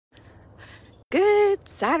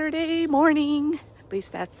Saturday morning. At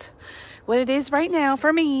least that's what it is right now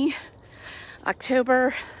for me.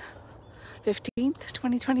 October 15th,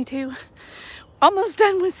 2022. Almost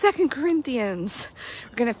done with 2 Corinthians.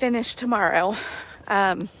 We're going to finish tomorrow.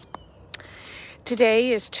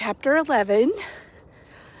 Today is chapter 11.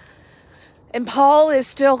 And Paul is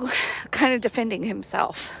still kind of defending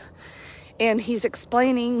himself. And he's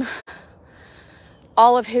explaining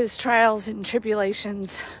all of his trials and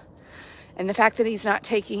tribulations and the fact that he's not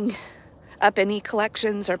taking up any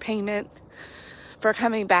collections or payment for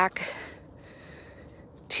coming back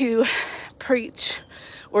to preach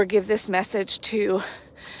or give this message to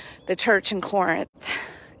the church in Corinth.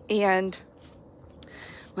 And I'm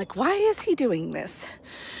like, why is he doing this?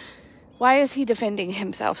 Why is he defending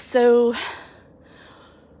himself so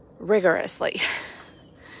rigorously?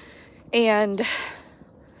 And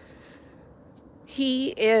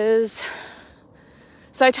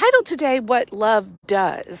so I titled today, What Love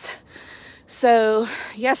Does. So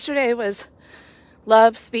yesterday was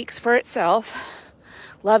Love Speaks for Itself.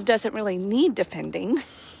 Love doesn't really need defending.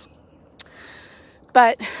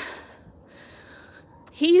 But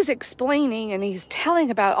he's explaining and he's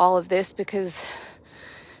telling about all of this because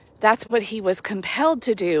that's what he was compelled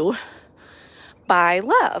to do by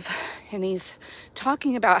love. And he's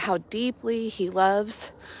talking about how deeply he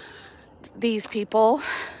loves these people.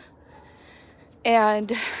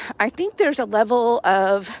 And I think there's a level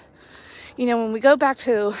of, when we go back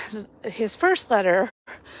to his first letter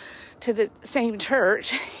to the same church,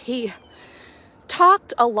 he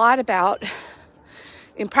talked a lot about,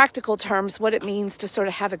 in practical terms, what it means to sort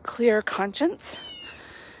of have a clear conscience.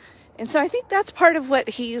 And so I think that's part of what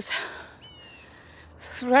he's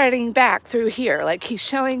threading back through here. Like he's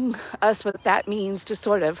showing us what that means to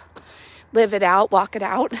sort of live it out, walk it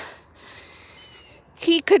out.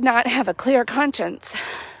 He could not have a clear conscience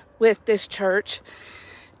with this church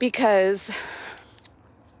because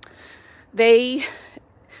there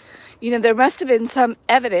must have been some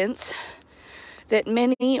evidence that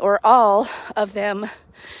many or all of them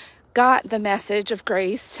got the message of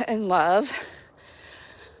grace and love.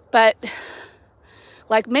 But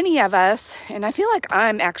like many of us, and I feel like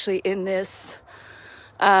I'm actually in this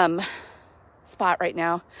spot right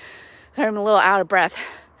now. So I'm a little out of breath.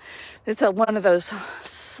 It's one of those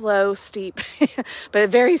slow, steep, but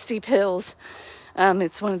very steep hills.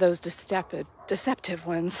 It's one of those deceptive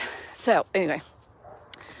ones. So anyway,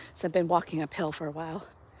 I've been walking uphill for a while.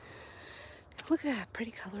 Look at that, pretty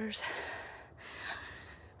colors.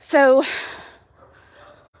 So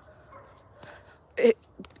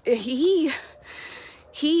he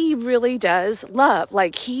really does love.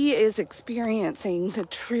 Like he is experiencing the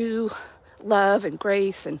true love and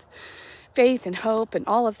grace and faith and hope and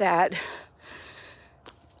all of that,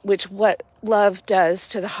 which what love does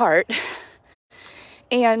to the heart.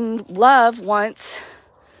 And love wants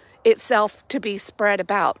itself to be spread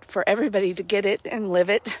about for everybody to get it and live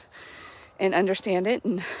it and understand it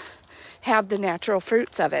and have the natural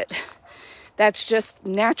fruits of it. That's just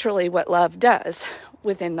naturally what love does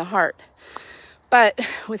within the heart. But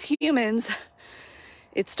with humans,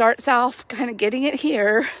 it starts off kind of getting it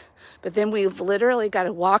here, but then we've literally got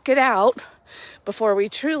to walk it out before we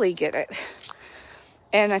truly get it.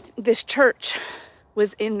 And this church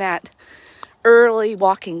was in that early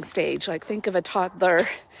walking stage. Like think of a toddler,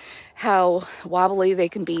 how wobbly they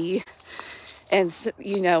can be. And,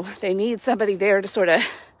 they need somebody there to sort of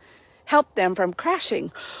help them from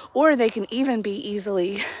crashing. Or they can even be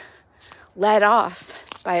easily led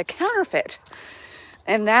off by a counterfeit.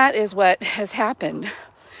 And that is what has happened.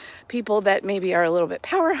 People that maybe are a little bit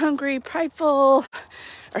power hungry, prideful,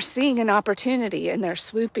 are seeing an opportunity and they're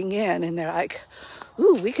swooping in and they're like,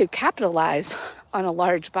 ooh, we could capitalize on a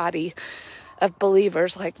large body of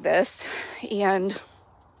believers like this. And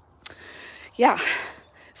yeah,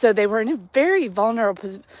 so they were in a very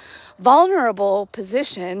vulnerable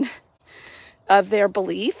position of their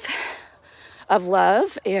belief of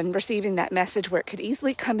love and receiving that message where it could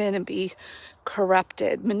easily come in and be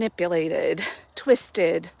corrupted, manipulated,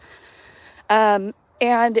 twisted,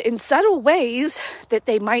 and in subtle ways that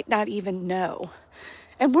they might not even know.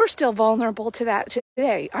 And we're still vulnerable to that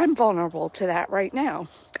today. I'm vulnerable to that right now.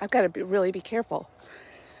 I've got to really be careful.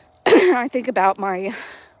 I think about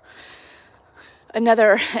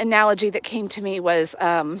another analogy that came to me was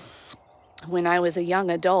when I was a young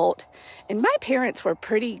adult, and my parents were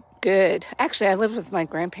pretty good. Actually, I lived with my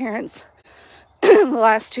grandparents the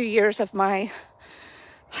last 2 years of my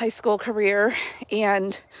high school career,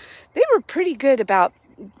 and they were pretty good about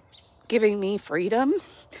giving me freedom.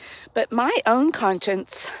 But my own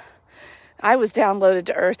conscience, I was downloaded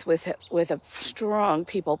to earth with a strong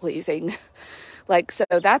people-pleasing Like, so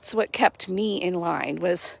that's what kept me in line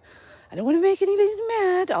was I don't want to make anybody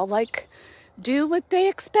mad. I'll like do what they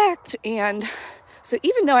expect. And so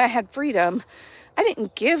even though I had freedom, I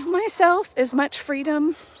didn't give myself as much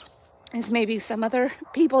freedom as maybe some other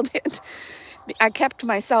people did. I kept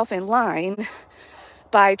myself in line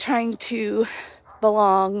by trying to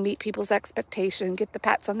belong, meet people's expectation, get the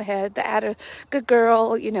pats on the head, the add a good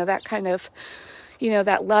girl, that kind of,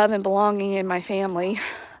 that love and belonging in my family.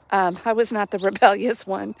 I was not the rebellious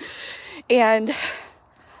one. And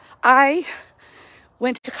I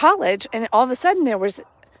went to college, and all of a sudden there was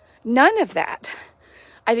none of that.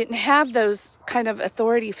 I didn't have those kind of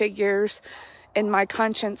authority figures in my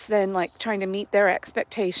conscience then, like trying to meet their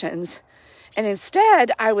expectations. And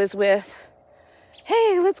instead I was with,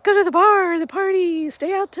 hey, let's go to the bar, the party,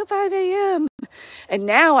 stay out till 5 a.m. And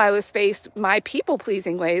now I was faced, my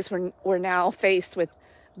people-pleasing ways were now faced with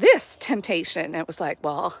this temptation. It was like,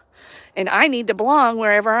 well, and I need to belong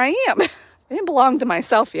wherever I am. I didn't belong to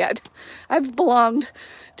myself yet. I've belonged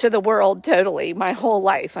to the world totally my whole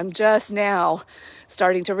life. I'm just now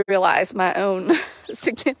starting to realize my own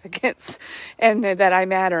significance and that I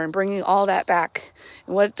matter, and bringing all that back.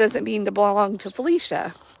 And what does it mean to belong to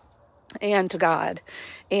Felicia and to God?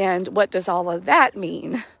 And what does all of that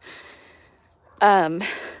mean?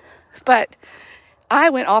 But I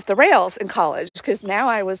went off the rails in college because now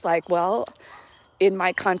I was like, well, in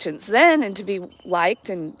my conscience then, and to be liked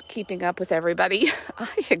and keeping up with everybody, I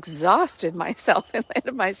exhausted myself and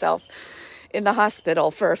landed myself in the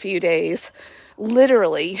hospital for a few days,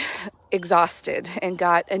 literally exhausted, and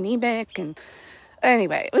got anemic. And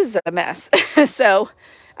anyway, it was a mess. So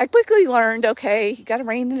I quickly learned, okay, you got to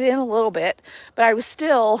rein it in a little bit, but I was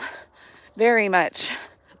still very much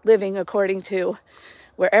living according to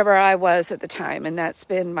wherever I was at the time. And that's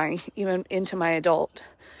been even into my adult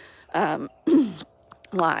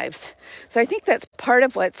lives. So I think that's part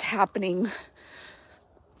of what's happening,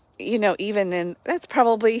 even in, that's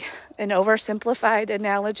probably an oversimplified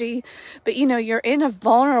analogy, but you're in a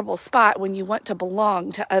vulnerable spot when you want to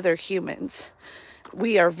belong to other humans.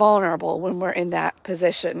 We are vulnerable when we're in that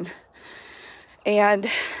position.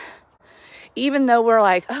 And even though we're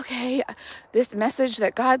like, okay, this message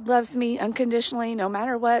that God loves me unconditionally, no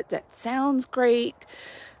matter what, that sounds great,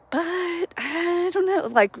 but I don't know,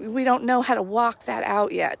 like we don't know how to walk that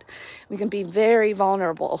out yet. We can be very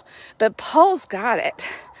vulnerable, but Paul's got it,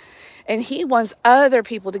 and he wants other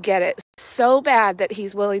people to get it so bad that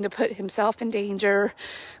he's willing to put himself in danger,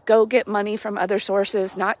 go get money from other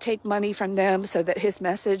sources, not take money from them so that his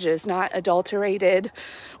message is not adulterated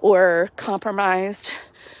or compromised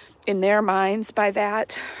in their minds by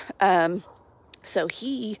that. So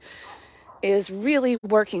he is really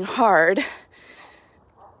working hard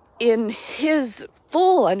in his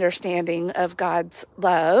full understanding of God's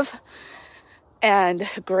love and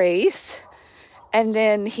grace. And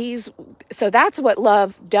then so that's what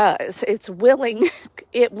love does. It's willing,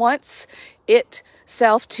 it wants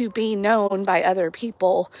itself to be known by other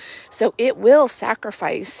people. So it will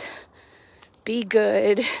sacrifice, be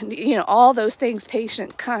good, all those things,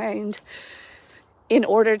 patient, kind, in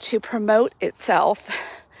order to promote itself,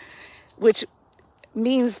 which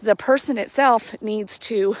means the person itself needs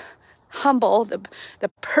to humble. The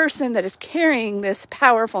person that is carrying this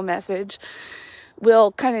powerful message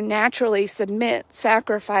will kind of naturally submit,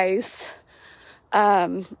 sacrifice,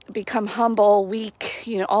 become humble, weak,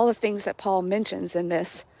 all the things that Paul mentions in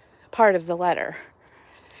this part of the letter.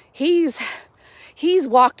 He's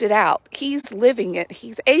walked it out. He's living it.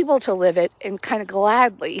 He's able to live it, and kind of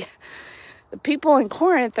gladly. The people in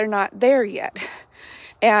Corinth are not there yet.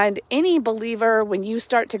 And any believer, when you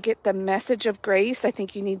start to get the message of grace, I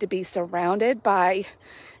think you need to be surrounded by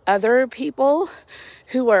other people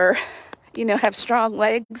who are, have strong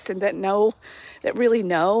legs and that really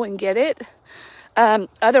know and get it.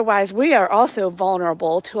 Otherwise, we are also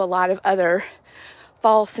vulnerable to a lot of other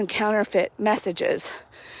false and counterfeit messages,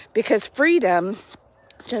 because freedom,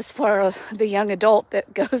 just for the young adult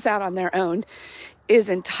that goes out on their own, is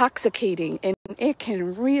intoxicating, and it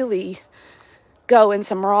can really go in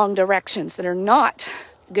some wrong directions that are not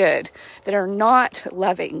good, that are not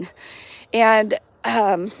loving. And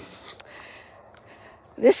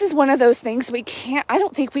this is one of those things I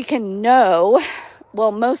don't think we can know.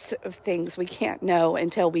 Well, most of things we can't know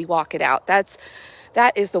until we walk it out. That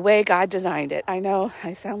is the way God designed it. I know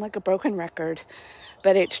I sound like a broken record,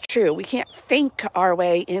 but it's true. We can't think our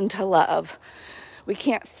way into love. We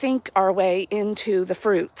can't think our way into the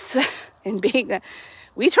fruits and being that.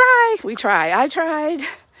 I tried.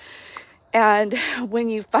 And when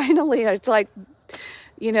you finally, it's like,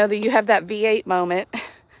 you have that V8 moment,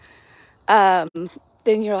 then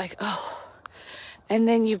you're like, oh, And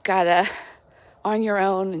then you've got to, on your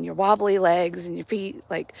own and your wobbly legs and your feet,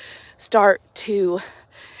 like start to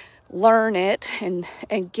learn it and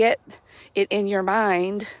get it in your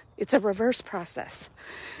mind. It's a reverse process.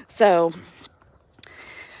 So,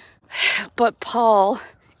 but Paul,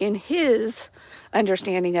 in his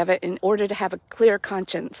understanding of it, in order to have a clear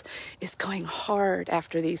conscience, is going hard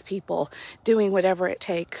after these people, doing whatever it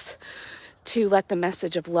takes to let the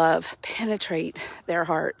message of love penetrate their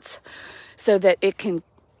hearts so that it can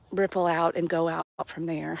ripple out and go out from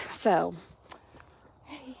there. So,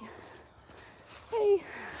 hey.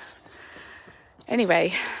 Anyway,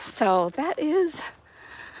 so that is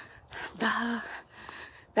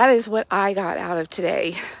what I got out of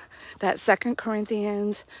today. That 2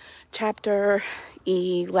 Corinthians chapter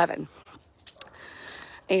 11.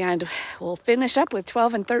 And we'll finish up with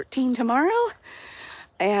 12 and 13 tomorrow,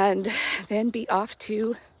 and then be off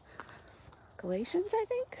to Galatians, I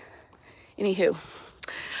think. Anywho,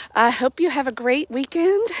 I hope you have a great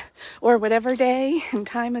weekend, or whatever day and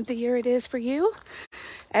time of the year it is for you.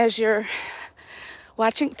 As you're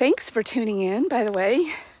watching, thanks for tuning in, by the way.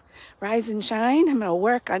 Rise and shine. I'm going to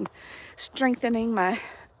work on strengthening my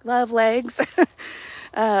love legs,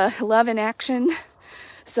 love in action,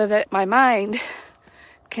 so that my mind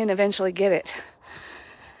can eventually get it.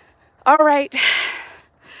 All right.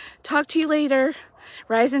 Talk to you later.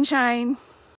 Rise and shine.